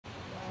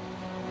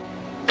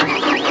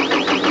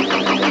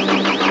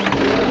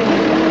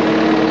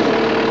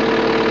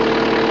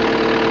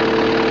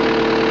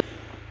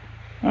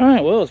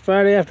Well, it's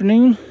Friday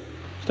afternoon,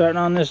 starting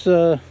on this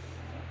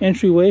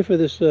entryway for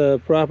this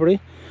property,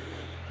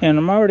 and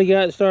I'm already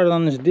got started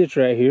on this ditch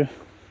right here.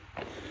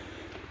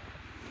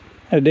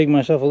 Had to dig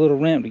myself a little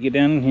ramp to get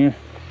down in here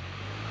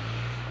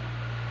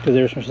because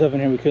there's some stuff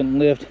in here we couldn't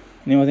lift.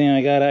 And the only thing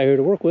I got out here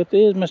to work with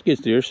is my skid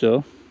steer.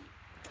 So,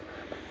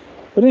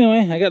 but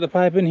anyway, I got the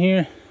pipe in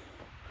here.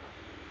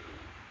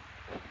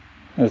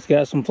 It's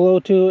got some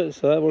flow to it,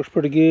 so that works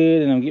pretty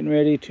good, and I'm getting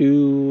ready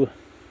to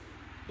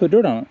put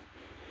dirt on it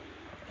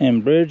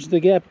and bridge the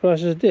gap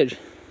across this ditch,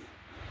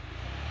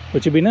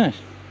 which would be nice.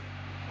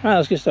 All right,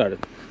 let's get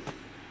started.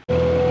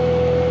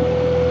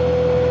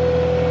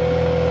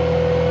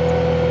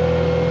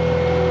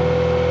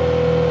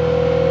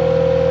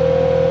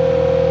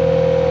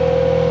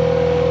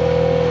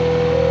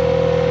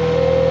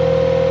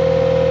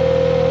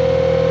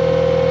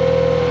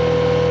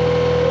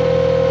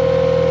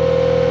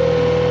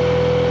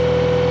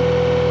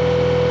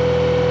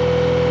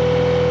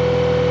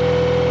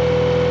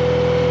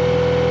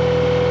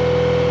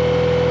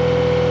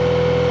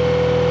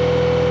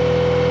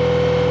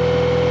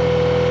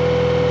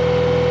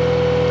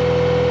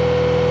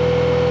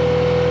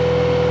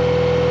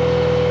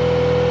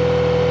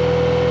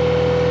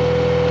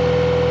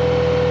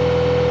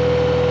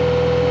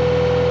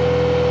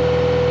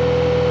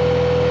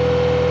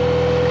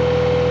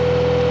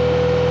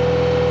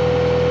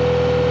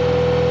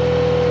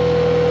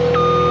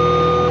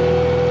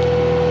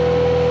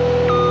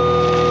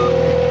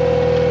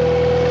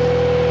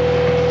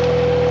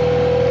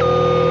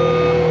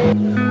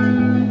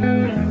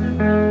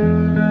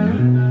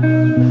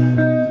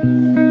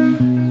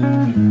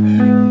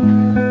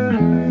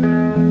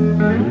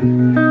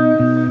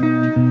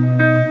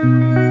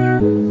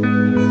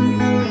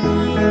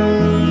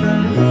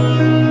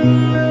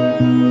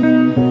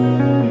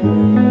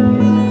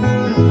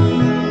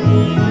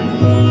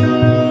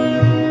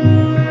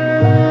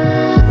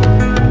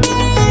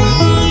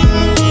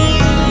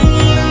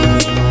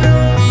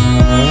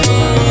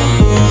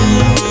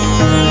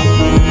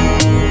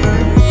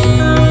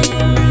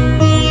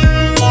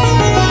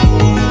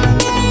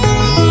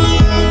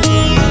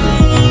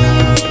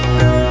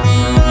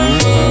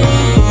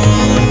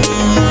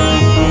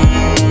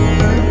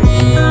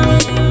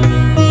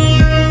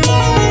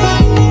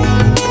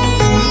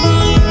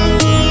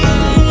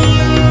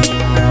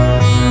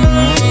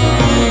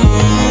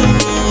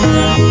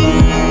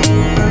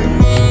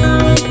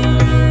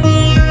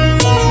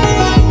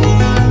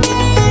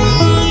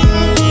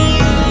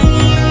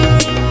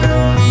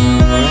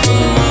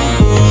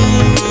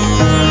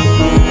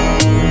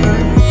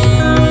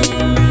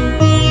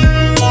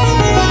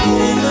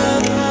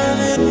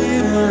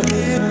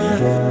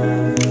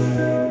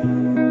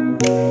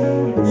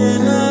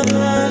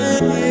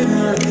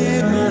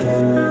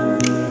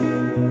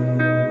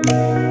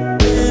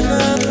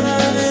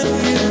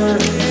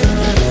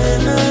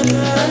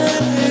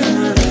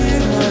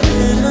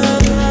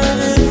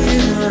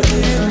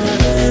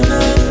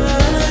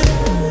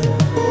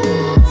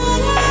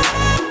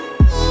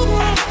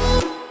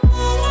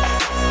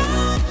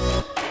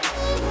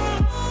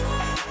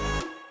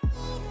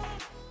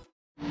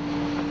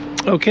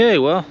 Okay,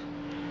 well,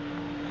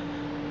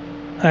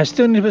 I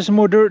still need to put some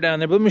more dirt down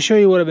there, but let me show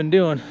you what I've been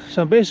doing.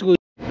 So basically,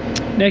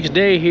 next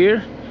day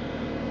here,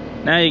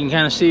 now you can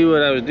kind of see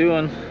what I was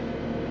doing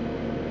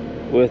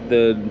with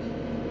the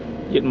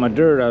getting my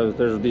dirt.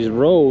 There's these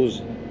rows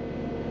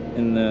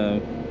in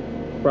the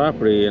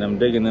property, and I'm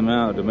digging them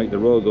out to make the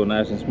road go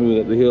nice and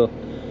smooth up the hill.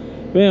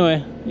 But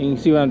anyway, you can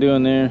see what I'm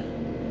doing there.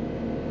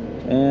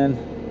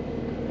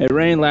 And it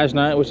rained last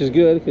night, which is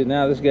good because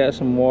now this got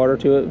some water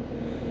to it,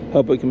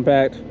 help it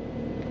compact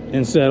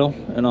and settle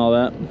and all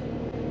that.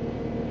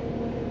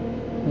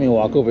 Let me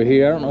walk over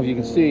here. I don't know if you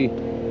can see.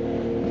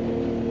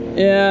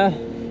 Yeah,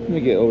 let me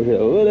get over here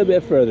a little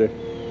bit further.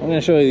 I'm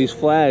gonna show you these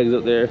flags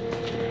up there.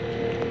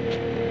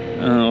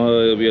 I don't know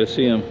whether you'll be able to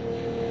see them,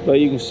 but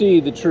you can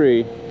see the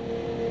tree.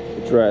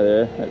 It's right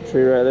there, that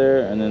tree right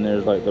there, and then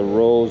there's like the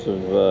rows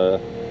of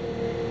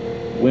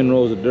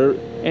windrows of dirt.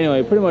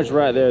 Anyway, pretty much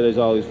right there, there's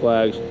all these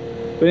flags.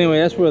 But anyway,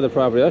 that's where the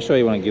property. I'll show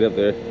you when I get up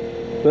there.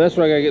 But that's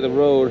where I gotta get the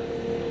road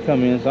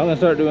come in. So I'm gonna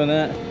start doing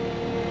that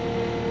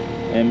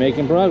and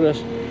making progress.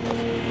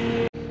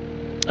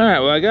 All right,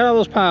 well, I got all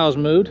those piles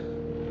moved.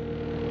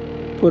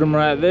 Put them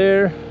right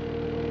there.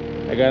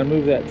 I gotta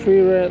move that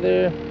tree right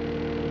there.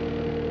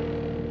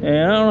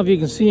 And I don't know if you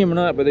can see them or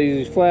not, but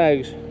there's these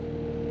flags.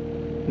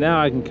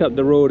 Now I can cut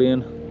the road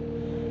in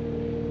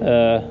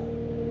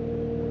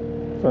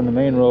from the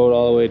main road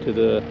all the way to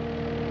the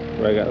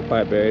where I got the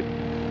pipe buried.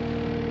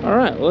 All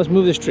right, well, let's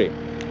move this tree.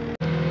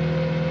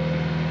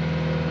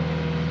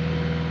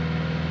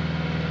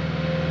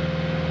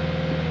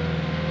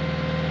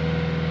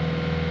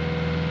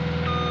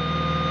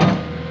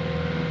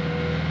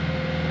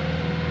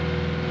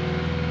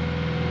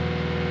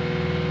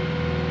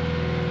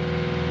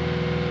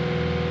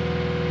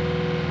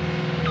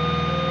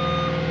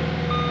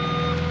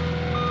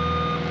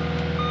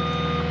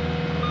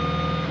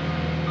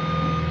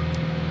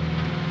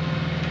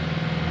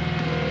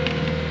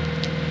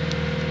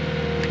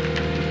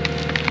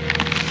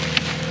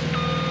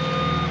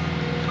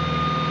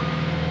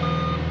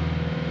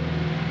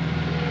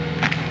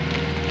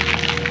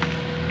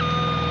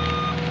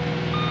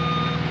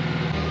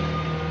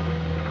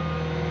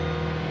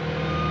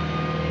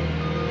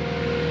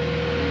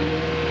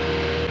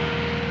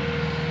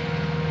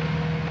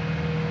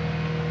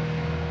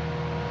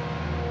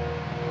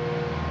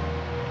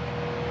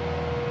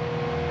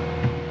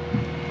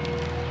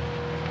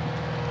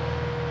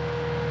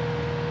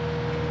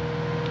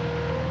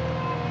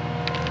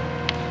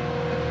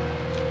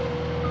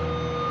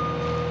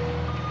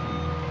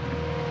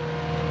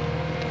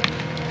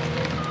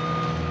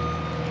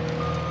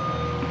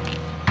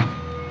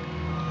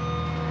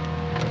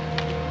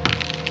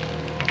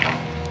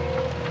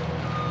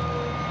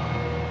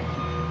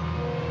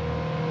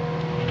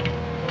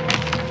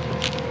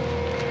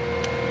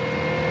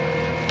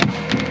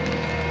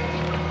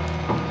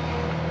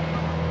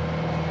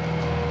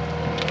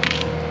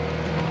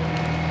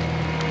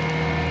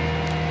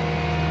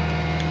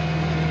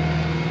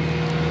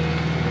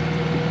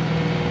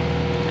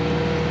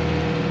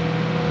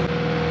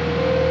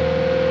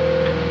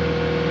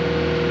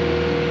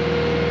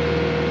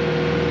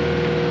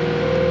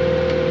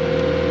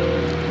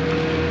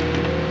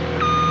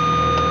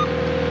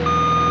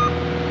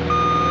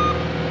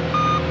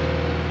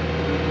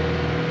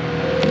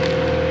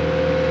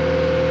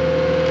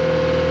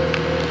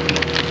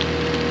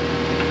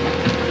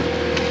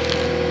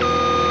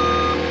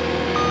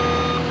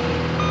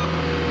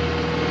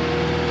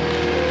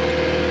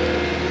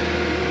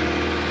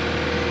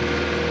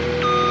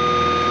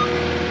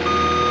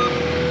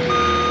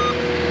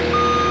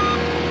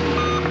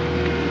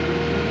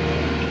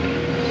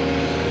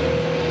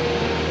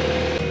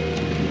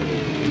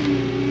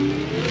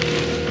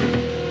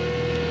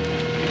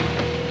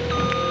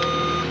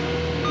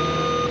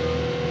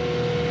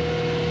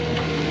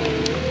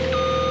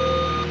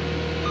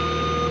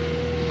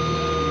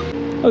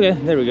 Okay,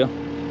 there we go.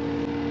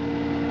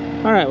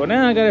 All right, well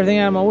now I got everything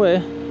out of my way.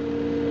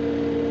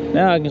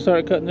 Now I can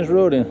start cutting this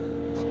road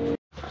in.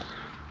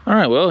 All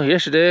right, well,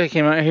 yesterday I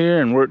came out here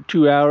and worked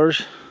 2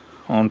 hours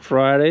on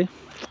Friday.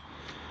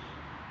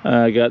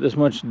 I got this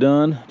much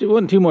done. There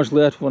wasn't too much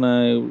left when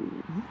I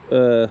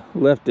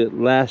left it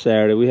last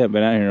Saturday. We haven't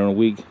been out here in a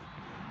week.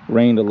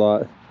 Rained a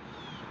lot.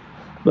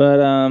 But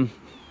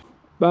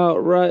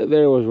about right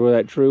there was where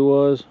that tree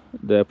was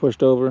that I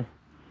pushed over.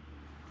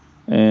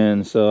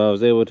 And so I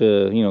was able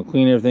to, you know,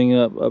 clean everything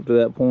up to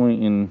that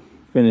point and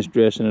finish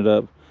dressing it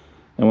up.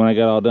 And when I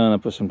got all done, I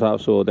put some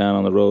topsoil down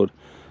on the road.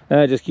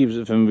 That just keeps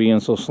it from being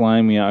so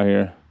slimy out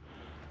here,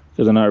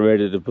 because I'm not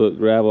ready to put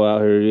gravel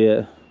out here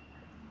yet.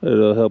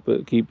 It'll help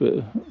it keep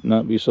it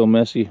not be so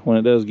messy when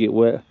it does get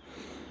wet.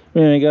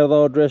 Anyway, got it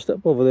all dressed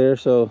up over there,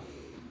 so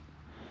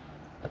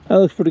that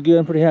looks pretty good.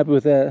 I'm pretty happy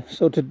with that.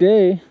 So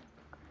today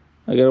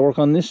I got to work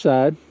on this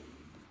side,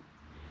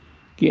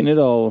 getting it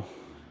all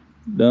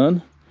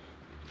done.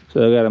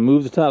 So I got to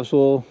move the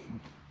topsoil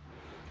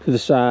to the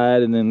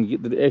side and then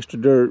get the extra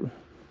dirt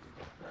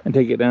and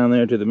take it down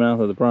there to the mouth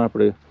of the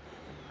property,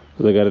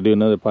 because I got to do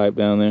another pipe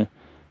down there.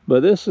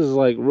 But this is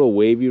like real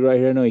wavy right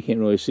here. I know you can't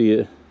really see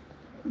it.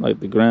 Like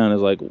the ground is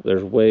like,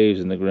 there's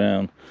waves in the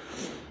ground.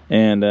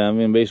 And I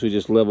mean, basically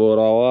just level it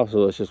all off,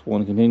 so it's just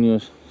one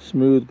continuous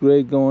smooth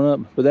grade going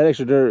up. But that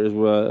extra dirt is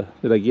what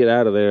that I get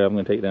out of there, I'm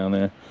going to take down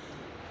there.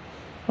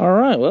 All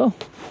right, well,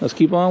 let's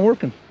keep on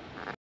working.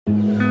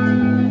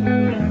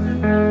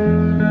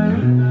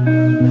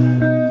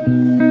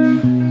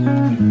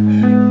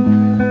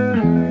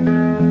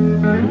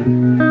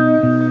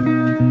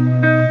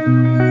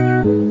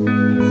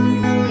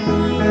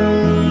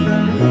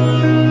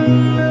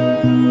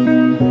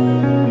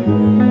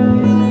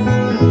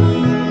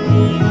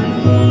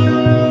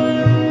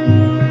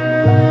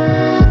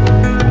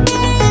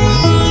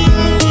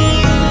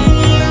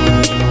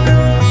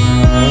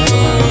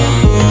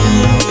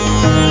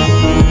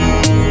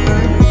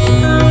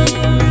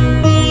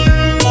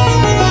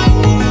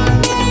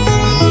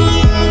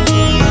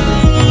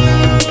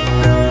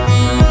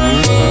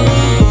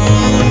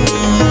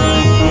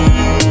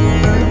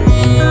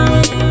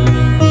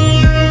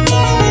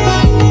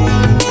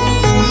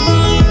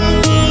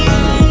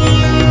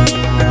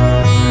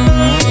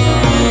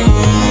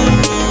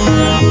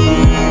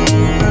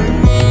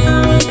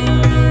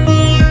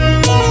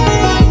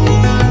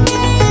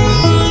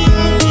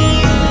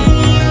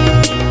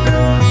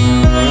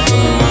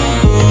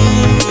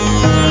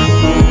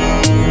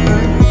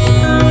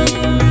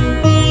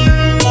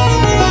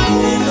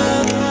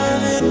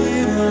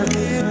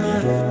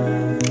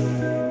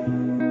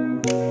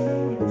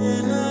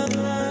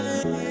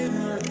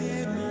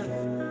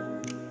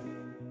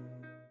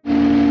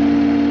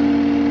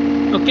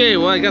 Okay,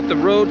 well, I got the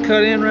road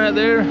cut in right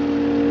there. I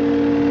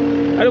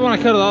didn't want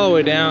to cut it all the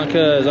way down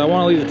because I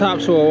want to leave the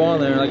topsoil on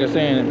there. Like I was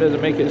saying, it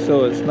doesn't make it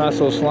so it's not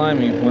so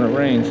slimy when it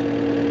rains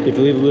if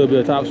you leave a little bit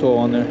of topsoil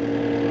on there.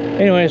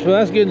 Anyway, so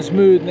that's getting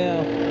smooth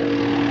now.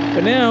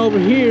 But now over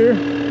here,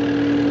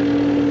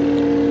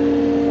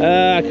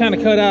 I kind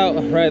of cut out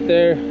right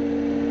there.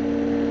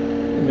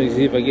 Let me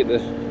see if I get the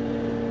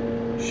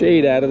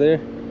shade out of there.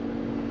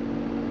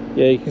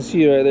 Yeah, you can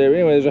see right there.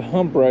 Anyway, there's a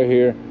hump right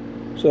here.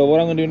 So what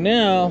I'm gonna do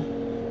now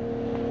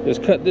is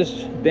cut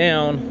this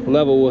down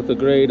level with the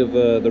grade of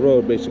the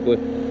road, basically,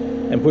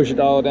 and push it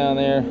all down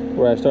there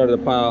where I started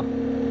the pile.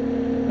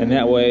 And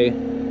that way,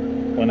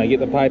 when I get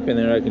the pipe in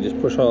there, I can just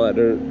push all that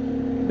dirt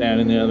down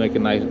in there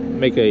and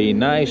make a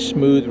nice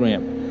smooth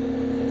ramp.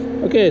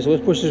 Okay, so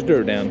let's push this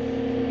dirt down.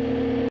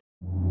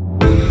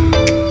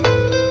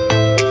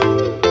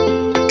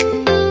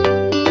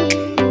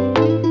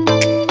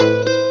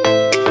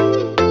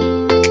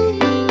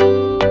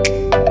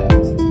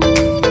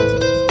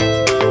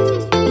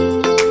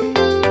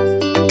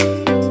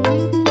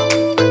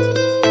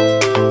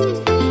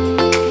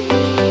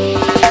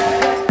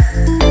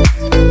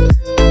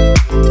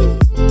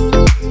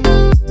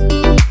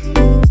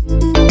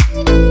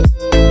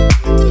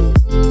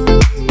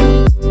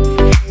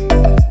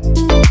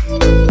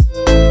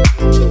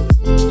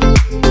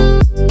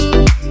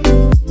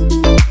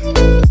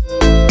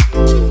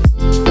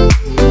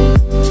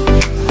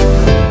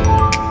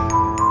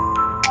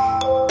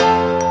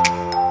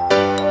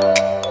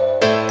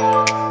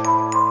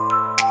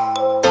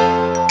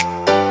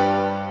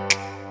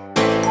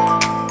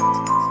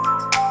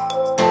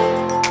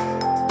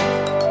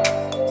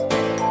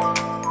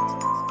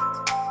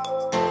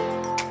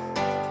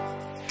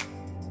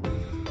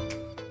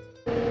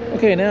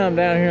 Okay, now I'm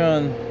down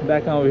here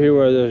back over here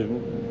where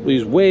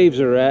these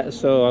waves are at.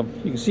 So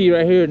you can see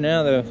right here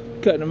now that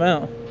I'm cutting them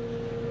out,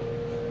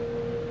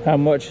 how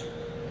much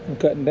I'm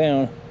cutting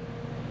down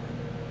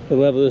to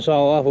level this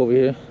all off over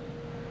here.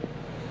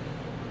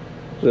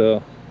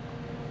 So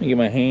let me get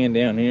my hand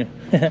down here.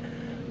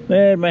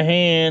 There's my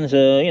hand.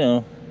 So you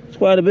know, it's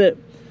quite a bit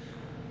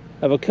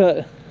of a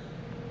cut.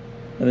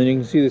 And then you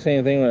can see the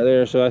same thing right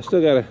there. So I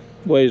still got a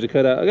ways to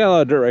cut out. I got a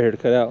lot of dirt right here to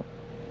cut out.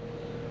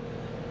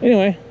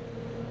 Anyway,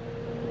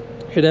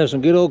 should have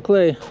some good old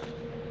clay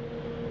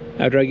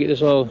after I get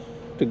this all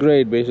to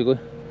grade, basically.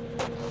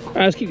 All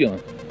right, let's keep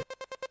going.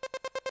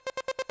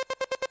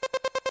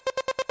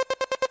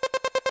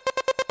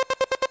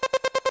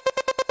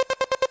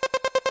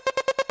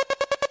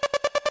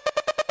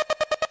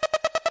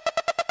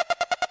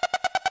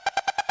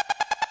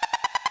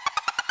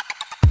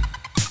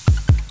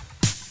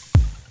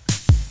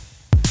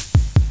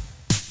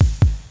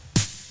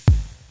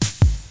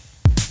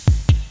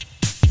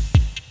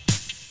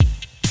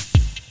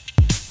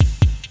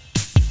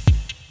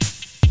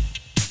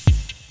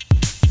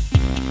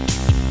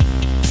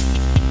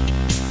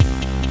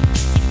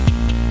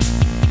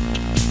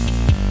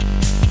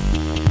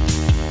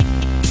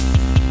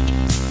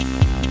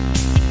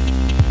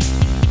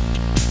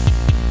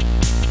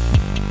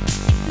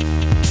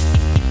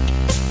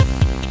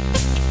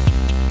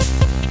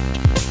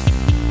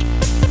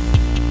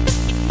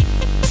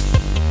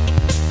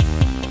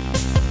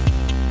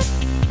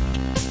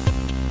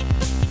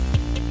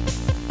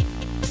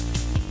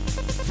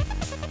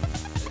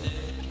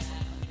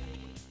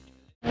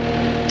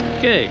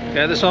 Okay,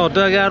 got this all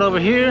dug out over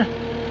here.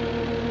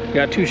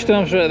 Got 2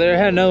 stumps right there.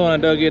 Had another one I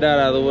dug it out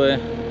of the way.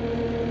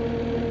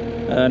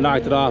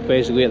 Knocked it off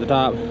basically at the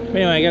top. But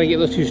anyway, I gotta get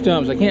those 2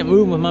 stumps. I can't move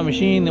them with my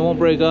machine, they won't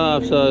break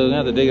off, so I'm gonna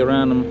have to dig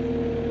around them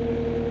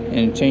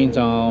and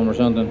chainsaw them or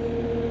something.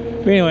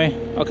 But anyway,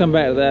 I'll come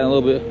back to that in a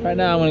little bit. Right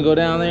now I'm gonna go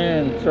down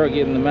there and start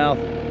getting the mouth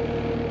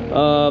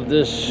of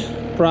this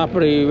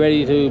property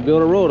ready to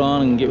build a road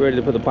on and get ready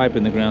to put the pipe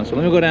in the ground. So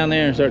let me go down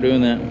there and start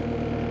doing that.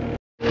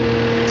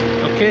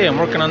 Okay, I'm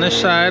working on this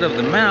side of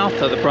the mouth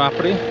of the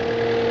property.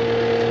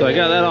 So I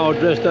got that all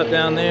dressed up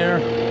down there.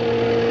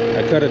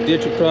 I cut a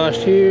ditch across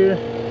here,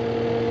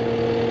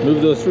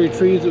 moved those 3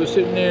 trees that were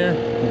sitting there,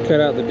 and cut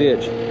out the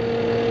ditch.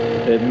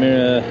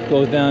 It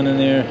goes down in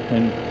there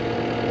and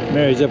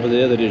marries up with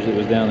the other ditch that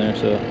was down there.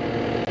 So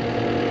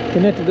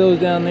connected those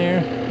down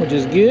there, which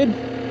is good.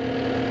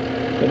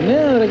 But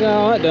now that I got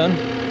all that done,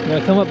 I'm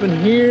gonna come up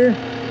in here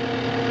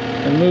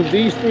and move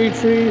these 3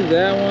 trees,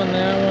 that one,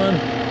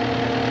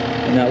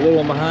 and that little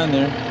one behind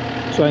there,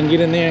 so I can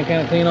get in there and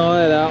kind of clean all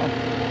that out,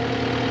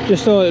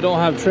 just so it don't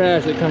have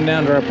trash that come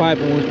down to our pipe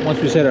once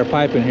we set our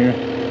pipe in here.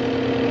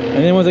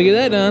 And then once I get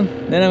that done,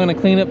 then I'm going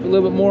to clean up a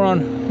little bit more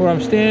on where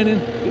I'm standing,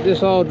 get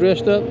this all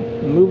dressed up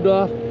and moved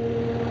off.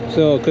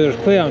 So because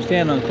there's clay, I'm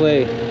standing on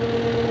clay,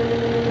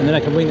 and then I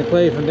can bring the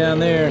clay from down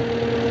there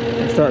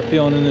and start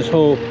filling in this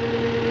hole,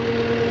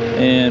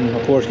 and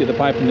of course get the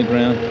pipe in the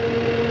ground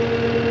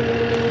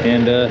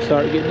and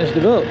start getting this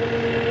developed.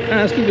 All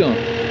right, let's keep going.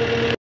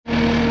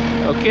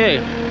 Okay,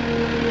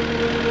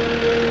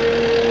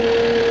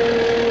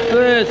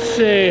 let's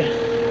see.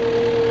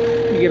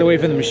 Let me get away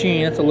from the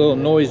machine, that's a little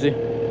noisy.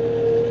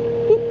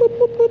 Boop, boop,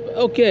 boop, boop.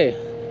 Okay,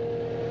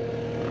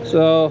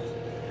 so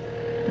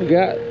we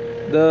got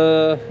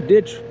the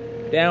ditch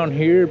down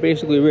here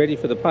basically ready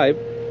for the pipe,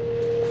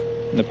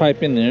 and the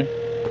pipe in there.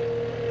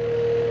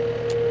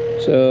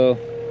 So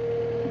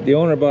the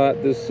owner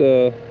bought this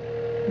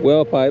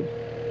well pipe.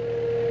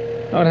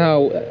 I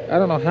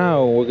don't know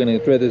how we're gonna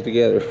thread this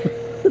together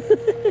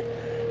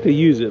to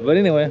use it, but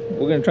anyway,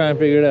 we're gonna try and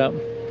figure it out.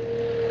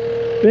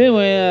 But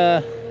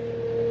anyway,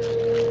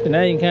 so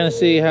now you can kind of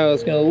see how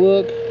it's gonna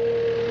look.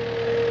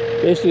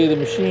 Basically, the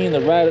machine, the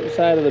right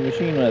side of the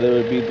machine right there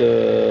would be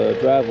the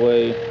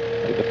driveway,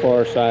 like the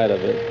far side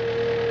of it,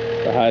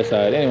 the high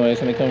side. Anyway, it's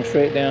gonna come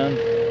straight down.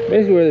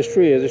 Basically, where this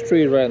tree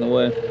is right in the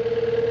way.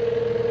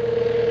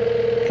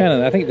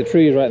 I think the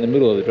tree is right in the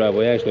middle of the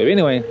driveway, actually. But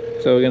anyway,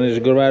 so we're gonna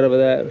just go right over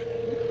that,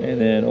 and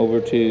then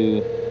over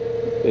to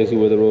basically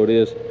where the road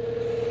is.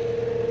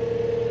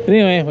 But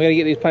anyway, we gotta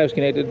get these pipes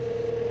connected,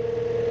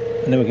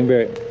 and then we can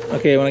bury it.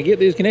 Okay, when I get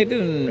these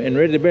connected and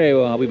ready to bury,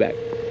 well, I'll be back.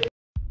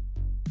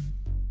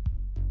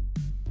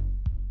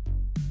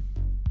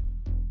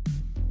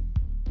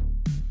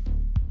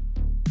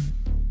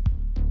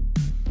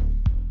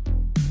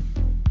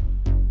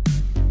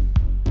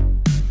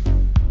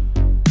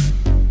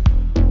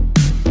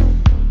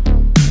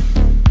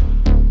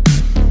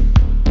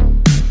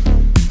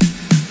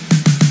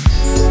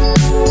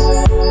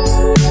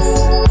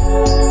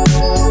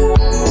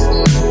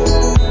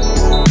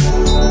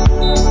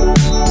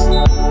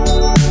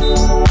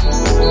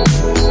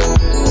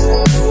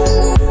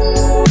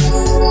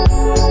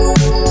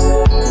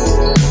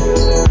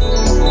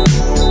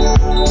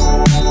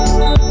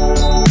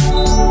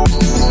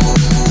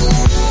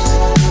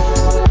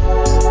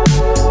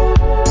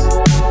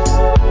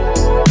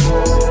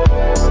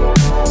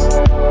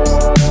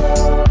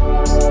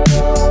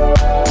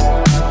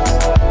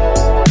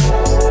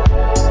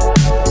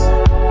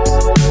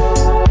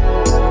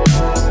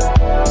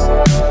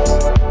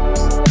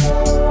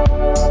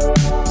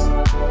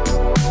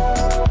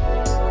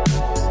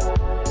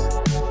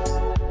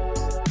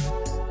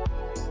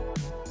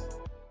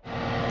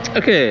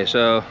 Okay,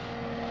 so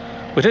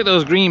we took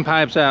those green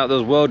pipes out,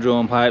 those well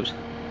drilling pipes,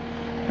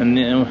 and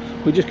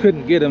then we just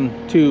couldn't get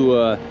them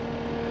to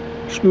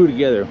screw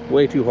together.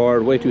 Way too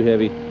hard, way too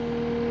heavy.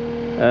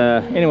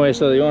 Anyway,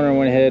 so the owner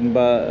went ahead and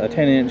bought a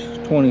 10-inch,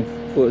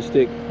 20-foot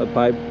stick of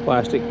pipe,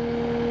 plastic,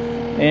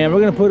 And we're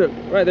gonna put it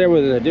right there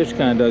where the ditch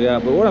kind of dug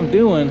out. But what I'm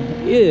doing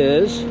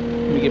is,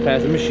 let me get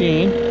past the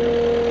machine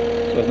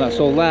so it's not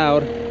so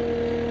loud.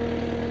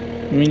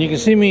 I mean, you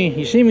see me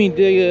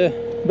dig a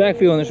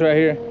backfill in this right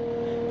here.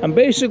 I'm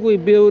basically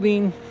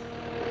building,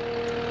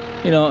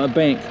 you know, a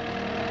bank.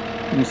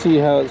 You can see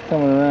how it's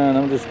coming around.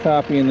 I'm just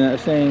copying that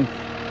same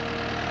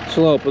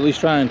slope, at least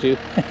trying to.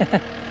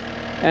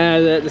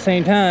 And at the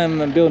same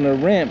time, I'm building a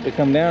ramp to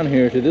come down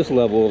here to this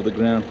level of the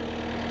ground.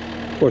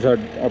 Of course, our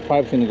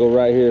pipe's gonna go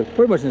right here,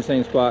 pretty much in the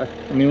same spot.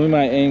 I mean, we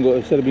might angle,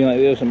 instead of being like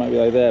this, it might be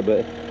like that,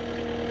 but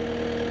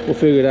we'll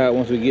figure it out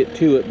once we get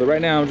to it. But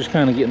right now, I'm just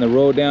kind of getting the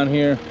road down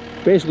here,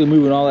 basically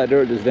moving all that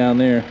dirt that's down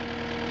there.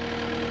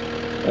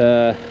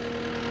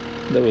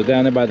 That was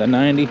down there by the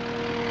 90. You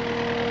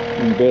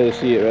can barely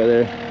see it right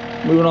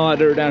there. Moving all that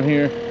dirt down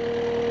here,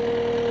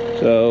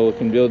 so we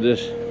can build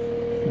this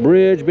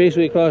bridge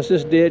basically across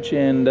this ditch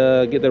and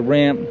get the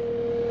ramp,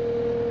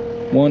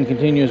 one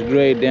continuous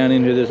grade down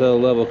into this other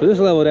level, because this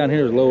level down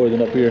here is lower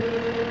than up here.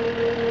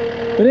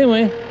 But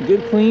anyway,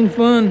 good, clean,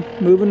 fun,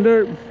 moving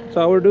dirt. That's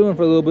all we're doing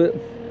for a little bit.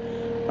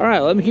 All right,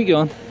 let me keep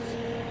going.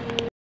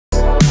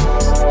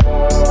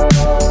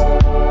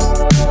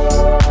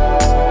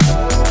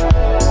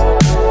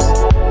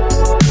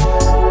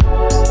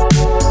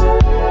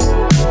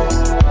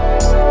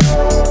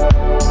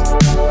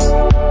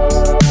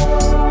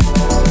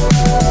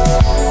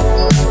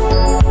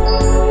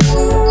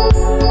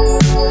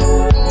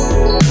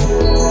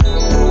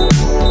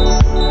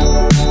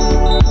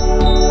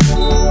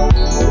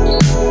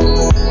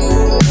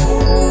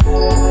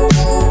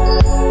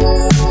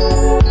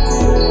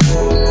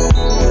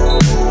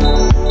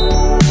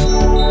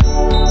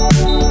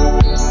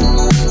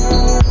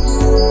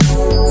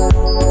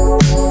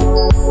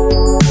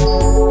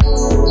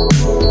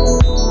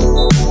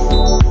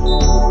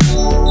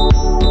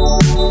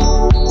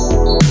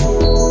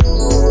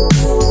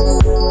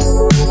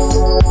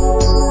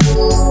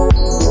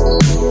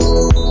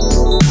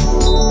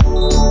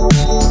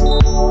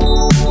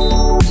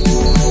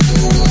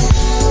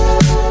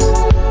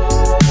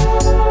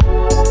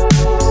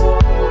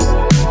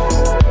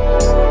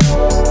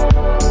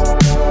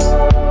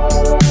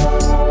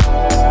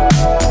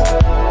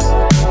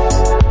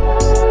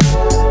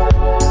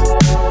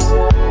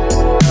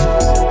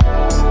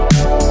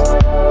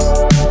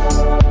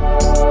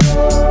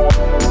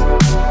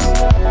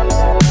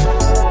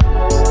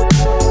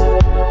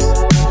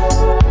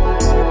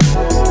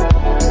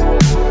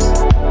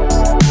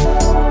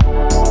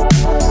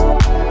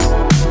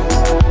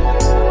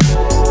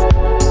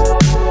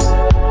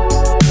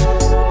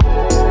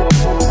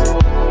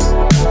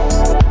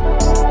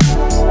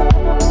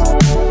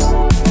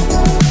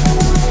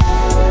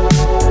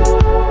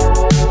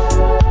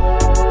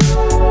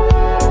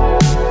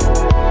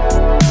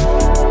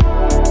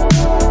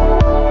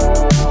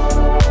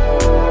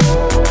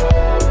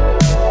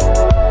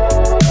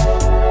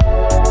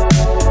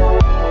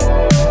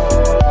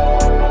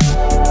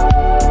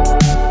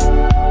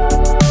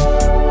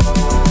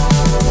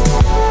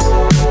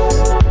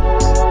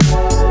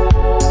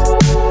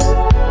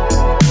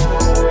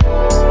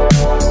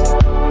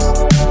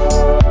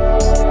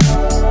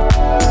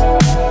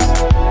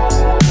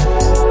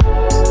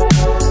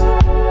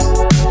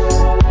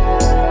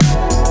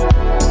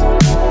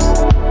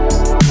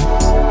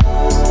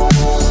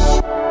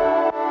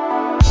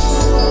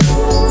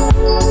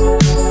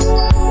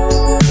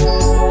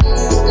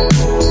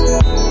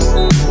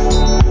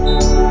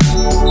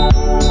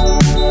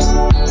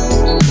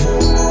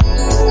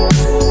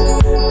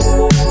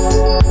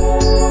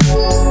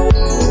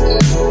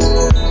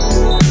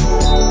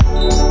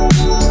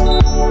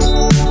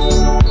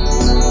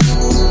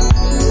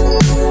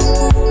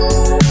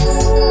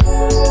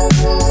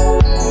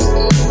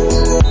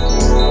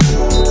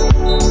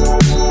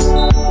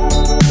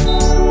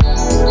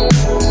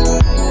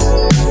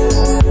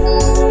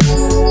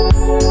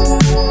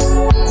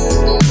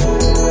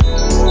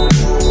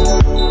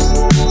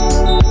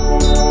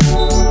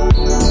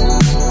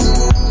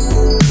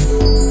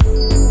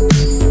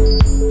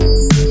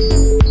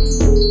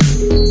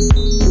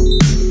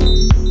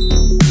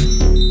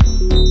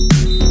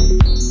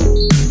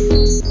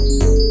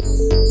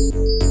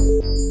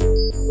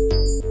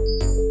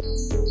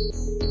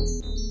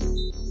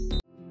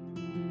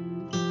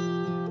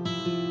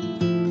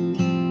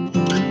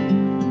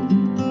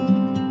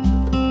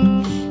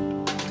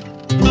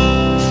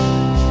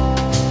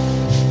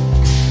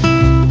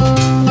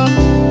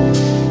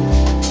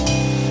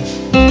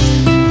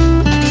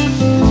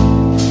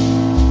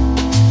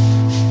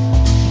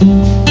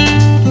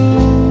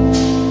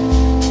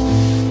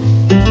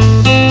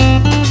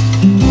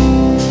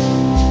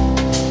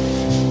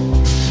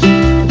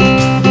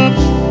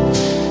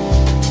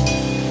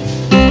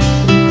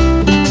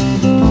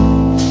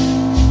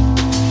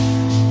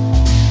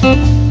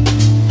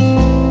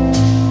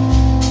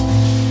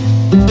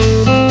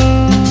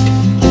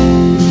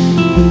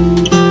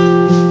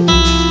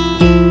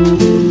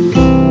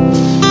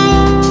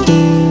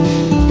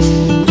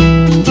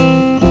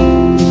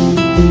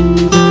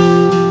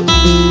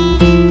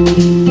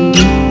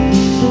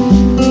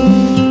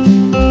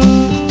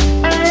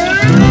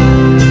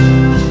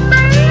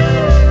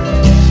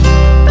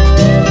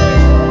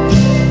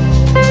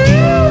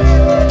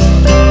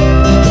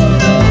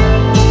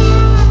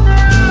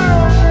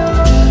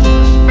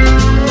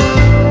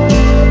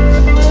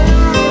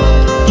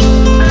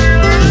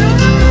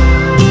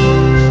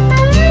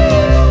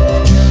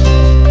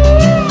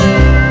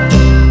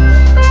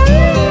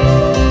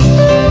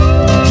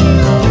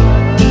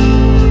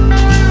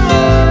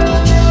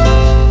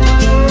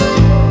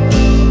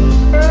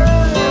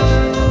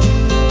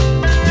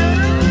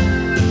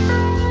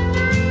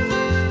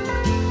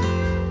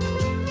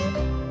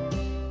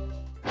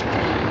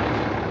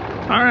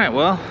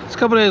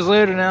 couple days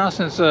later now,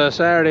 since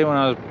Saturday when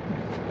I was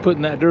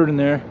putting that dirt in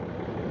there.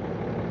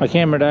 My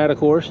camera died, of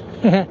course.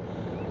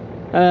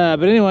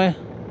 But anyway,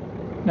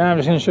 now I'm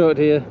just going to show it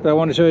to you. But I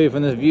wanted to show you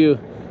from this view.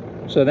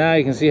 So now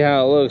you can see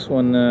how it looks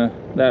when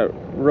that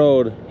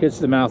road hits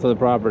the mouth of the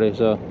property.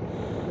 So,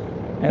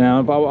 and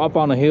I'm up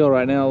on the hill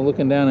right now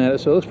looking down at it.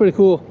 So it looks pretty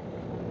cool.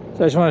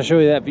 So I just want to show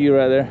you that view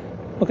right there.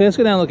 Okay, let's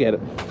go down and look at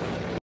it.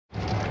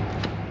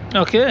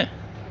 Okay.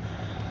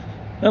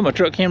 Well, my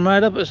truck came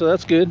right up it, so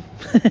that's good.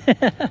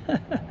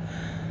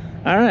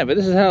 All right, but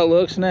this is how it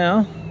looks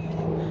now.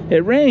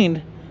 It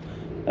rained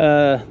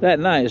that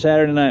night,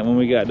 Saturday night, when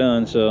we got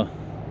done, so,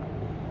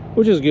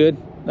 which is good.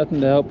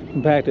 Nothing to help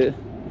compact it.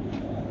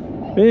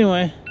 But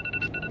anyway,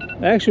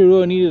 I actually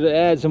really needed to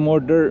add some more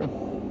dirt,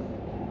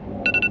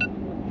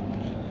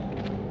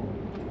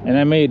 and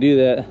I may do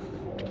that.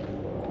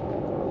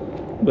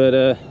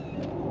 But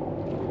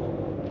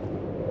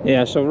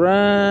yeah, so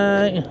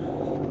right,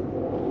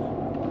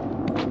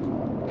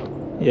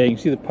 yeah, you can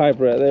see the pipe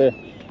right there.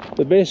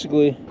 But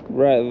basically,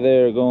 right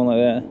there, going like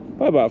that,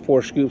 probably about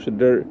 4 scoops of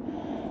dirt,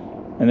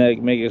 and that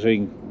can make it so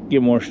you can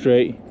get more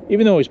straight.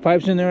 Even though his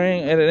pipe's in there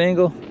at an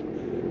angle,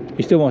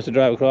 he still wants to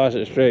drive across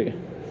it straight. It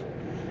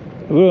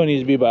really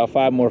needs to be about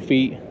 5 more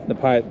feet. The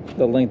pipe,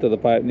 the length of the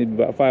pipe needs to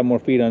be about 5 more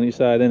feet on each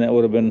side. Then that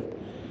would have been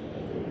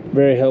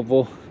very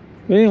helpful.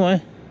 But anyway,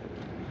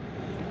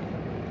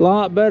 a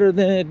lot better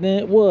than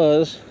it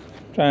was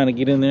trying to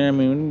get in there. I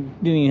mean,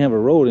 we didn't even have a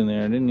road in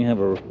there. It didn't even have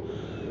a,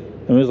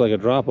 it was like a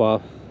drop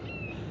off.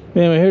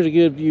 Anyway, here's a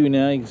good view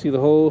now. You can see the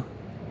whole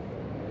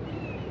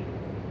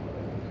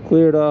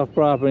cleared off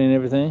property and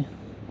everything.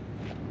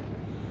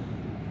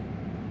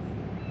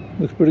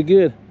 Looks pretty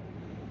good.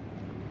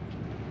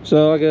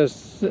 So like I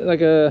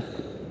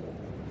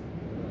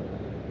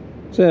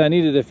said, I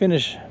needed to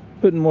finish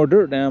putting more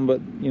dirt down, but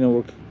you know,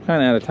 we're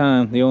kind of out of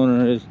time. The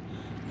owner is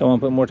don't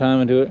want to put more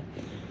time into it.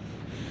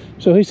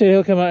 So he said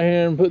he'll come out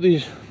here and put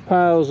these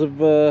piles of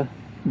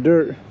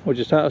dirt, which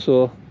is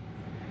topsoil,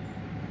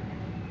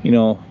 you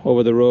know,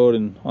 over the road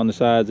and on the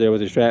sides there with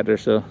his tractor.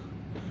 So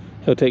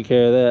he'll take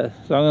care of that.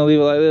 So I'm gonna leave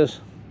it like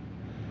this.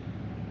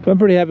 But I'm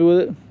pretty happy with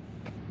it. All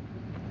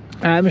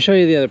right, let me show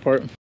you the other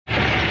part.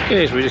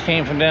 Okay, so we just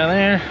came from down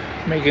there,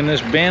 making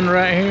this bend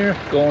right here,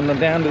 going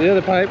down to the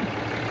other pipe.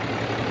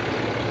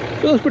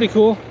 So it looks pretty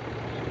cool.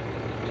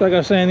 So like I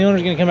was saying, the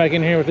owner's gonna come back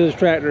in here with his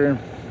tractor and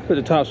put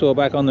the topsoil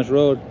back on this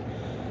road.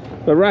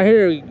 But right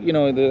here, you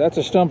know, that's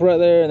a stump right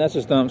there, and that's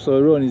a stump, so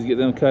we really needs to get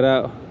them cut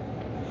out.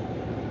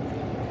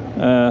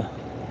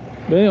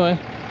 But anyway,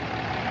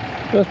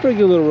 that's a pretty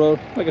good little road.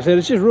 Like I said,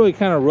 it's just really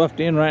kind of roughed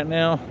in right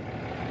now,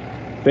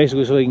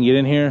 basically so he can get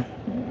in here.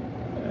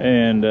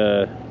 And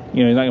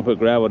you know, he's not gonna put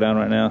gravel down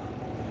right now,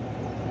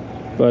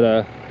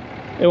 but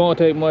it won't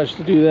take much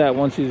to do that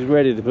once he's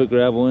ready to put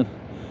gravel in.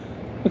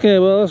 Okay,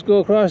 well, let's go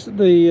across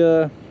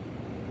the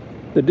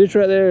ditch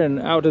right there and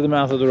out to the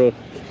mouth of the road.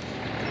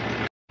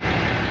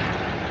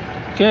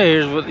 Okay,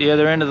 here's what the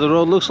other end of the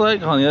road looks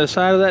like on the other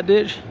side of that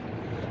ditch.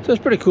 So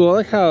it's pretty cool. I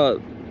like how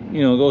it,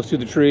 you know, goes through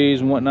the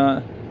trees and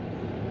whatnot.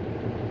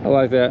 I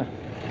like that.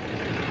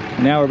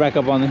 Now we're back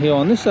up on the hill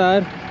on this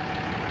side,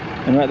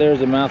 and right there is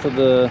the mouth of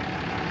the,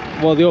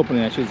 well, the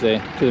opening, I should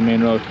say, to the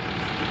main road.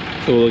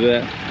 So we'll look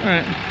at that. All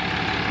right,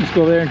 let's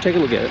go over there and take a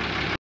look at it.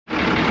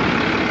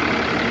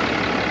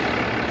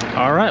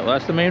 All right, well,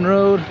 that's the main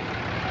road.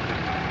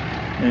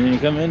 And you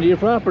come into your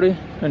property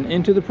and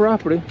into the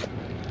property.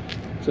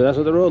 So that's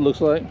what the road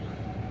looks like.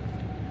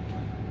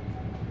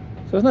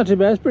 So it's not too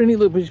bad. It's a pretty neat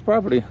little piece of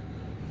property.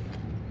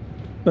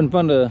 Been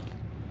fun to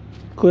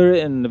clear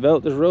it and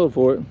develop this road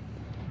for it.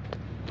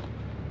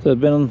 So it's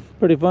been a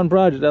pretty fun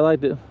project. I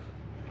liked it.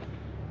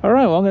 All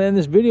right, well, I'm gonna end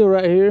this video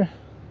right here.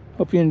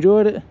 Hope you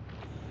enjoyed it.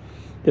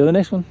 Till the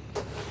next one.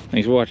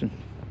 Thanks for watching.